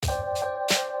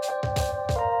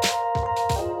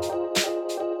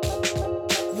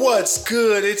What's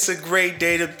good? It's a great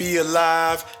day to be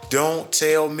alive. Don't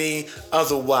tell me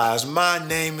otherwise. My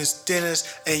name is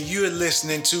Dennis, and you're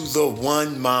listening to the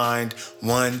One Mind,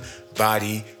 One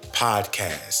Body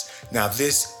podcast. Now,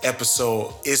 this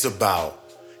episode is about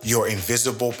your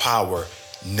invisible power,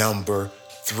 number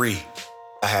 3.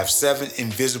 I have 7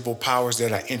 invisible powers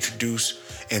that I introduce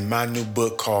in my new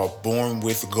book called Born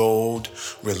with Gold,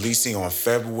 releasing on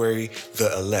February the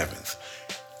 11th.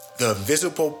 The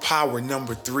invisible power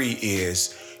number 3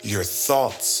 is your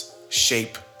thoughts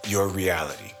shape your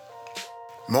reality.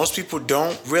 Most people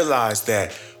don't realize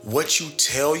that what you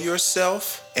tell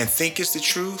yourself and think is the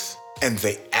truth and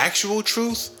the actual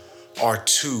truth are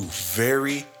 2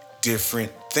 very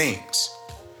different things.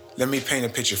 Let me paint a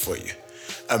picture for you.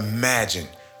 Imagine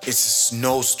it's a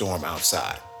snowstorm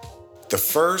outside. The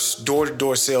first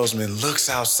door-to-door salesman looks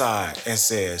outside and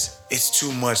says, "It's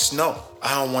too much snow.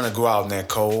 I don't want to go out in that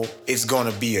cold. It's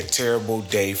going to be a terrible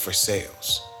day for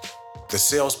sales." The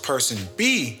salesperson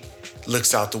B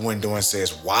looks out the window and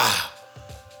says, "Wow,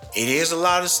 it is a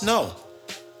lot of snow.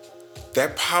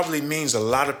 That probably means a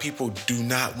lot of people do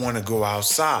not want to go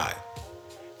outside.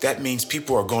 That means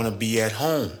people are going to be at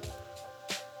home.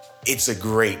 It's a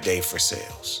great day for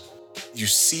sales." You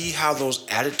see how those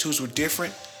attitudes were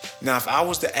different? Now, if I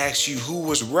was to ask you who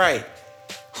was right,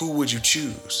 who would you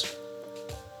choose?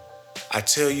 I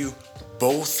tell you,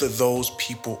 both of those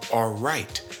people are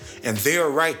right. And they are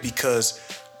right because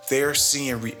they're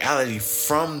seeing reality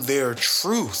from their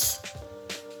truth.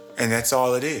 And that's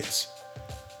all it is.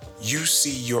 You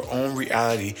see your own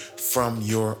reality from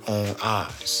your own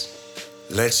eyes.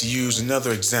 Let's use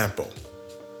another example.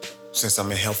 Since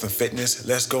I'm in health and fitness,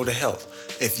 let's go to health.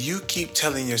 If you keep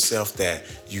telling yourself that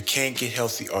you can't get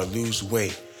healthy or lose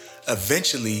weight,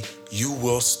 eventually you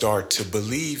will start to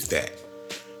believe that.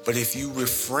 But if you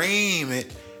reframe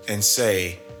it and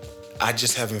say, "I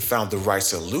just haven't found the right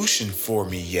solution for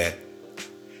me yet,"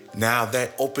 now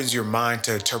that opens your mind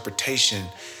to interpretation,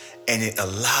 and it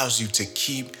allows you to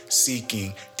keep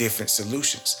seeking different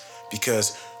solutions.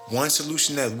 Because one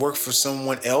solution that worked for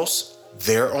someone else,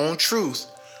 their own truth,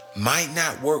 might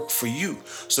not work for you.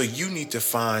 So you need to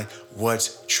find what's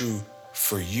true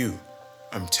for you.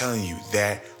 I'm telling you,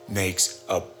 that makes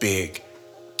a big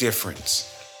difference.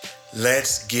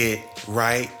 Let's get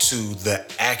right to the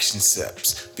action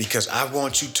steps, because I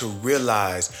want you to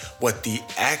realize what the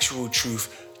actual truth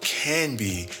can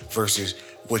be versus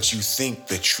what you think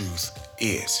the truth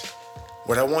is.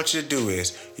 What I want you to do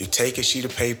is you take a sheet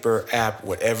of paper, app,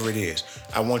 whatever it is.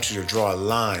 I want you to draw a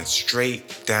line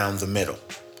straight down the middle.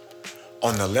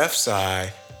 On the left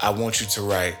side, I want you to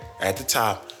write at the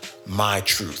top, "My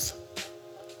truth."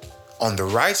 On the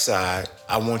right side,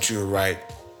 I want you to write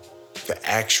the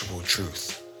actual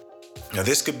truth. Now,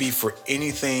 this could be for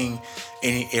anything,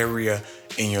 any area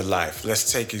in your life.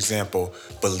 Let's take example,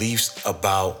 beliefs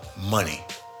about money.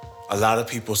 A lot of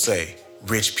people say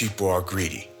rich people are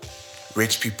greedy.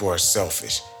 Rich people are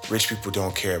selfish. Rich people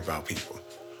don't care about people.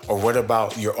 Or what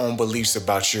about your own beliefs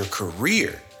about your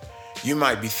career? You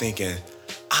might be thinking,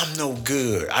 "I'm no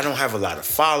good. I don't have a lot of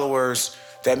followers.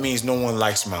 That means no one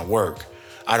likes my work.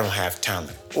 I don't have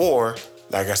talent." Or,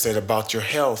 like I said about your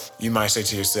health, you might say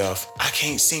to yourself, "I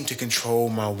can't seem to control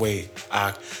my weight.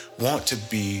 I want to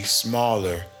be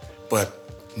smaller, but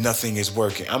nothing is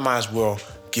working. I might as well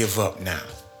give up now."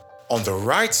 On the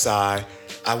right side,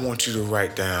 I want you to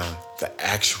write down the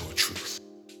actual truth.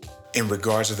 In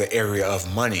regards to the area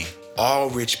of money, all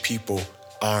rich people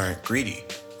aren't greedy.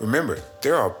 Remember,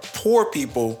 there are poor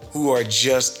people who are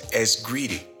just as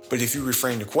greedy. But if you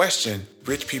reframe the question,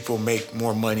 rich people make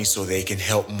more money so they can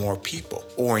help more people.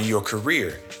 Or in your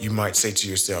career, you might say to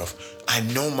yourself, "I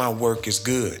know my work is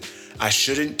good. I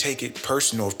shouldn't take it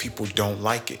personal if people don't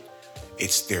like it.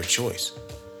 It's their choice."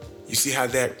 You see how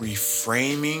that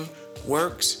reframing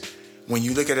works? When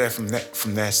you look at it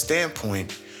from that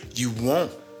standpoint, you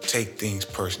won't take things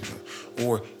personal,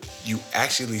 or you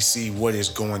actually see what is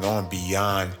going on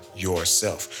beyond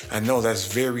yourself. I know that's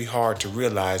very hard to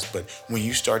realize, but when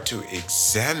you start to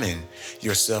examine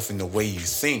yourself in the way you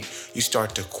think, you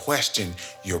start to question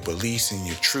your beliefs and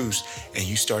your truths, and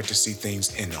you start to see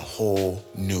things in a whole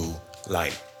new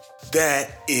light.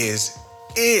 That is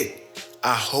it.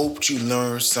 I hope you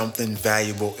learned something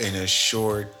valuable in a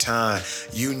short time.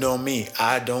 You know me,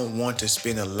 I don't want to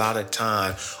spend a lot of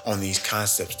time on these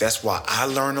concepts. That's why I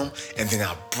learn them, and then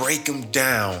I break them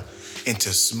down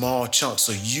into small chunks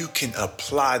so you can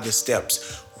apply the steps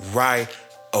right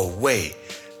away.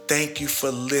 Thank you for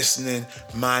listening.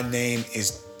 My name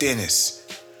is Dennis.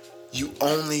 You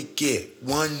only get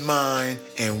one mind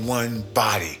and one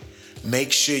body.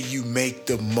 Make sure you make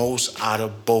the most out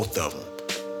of both of them.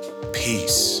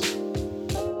 Peace.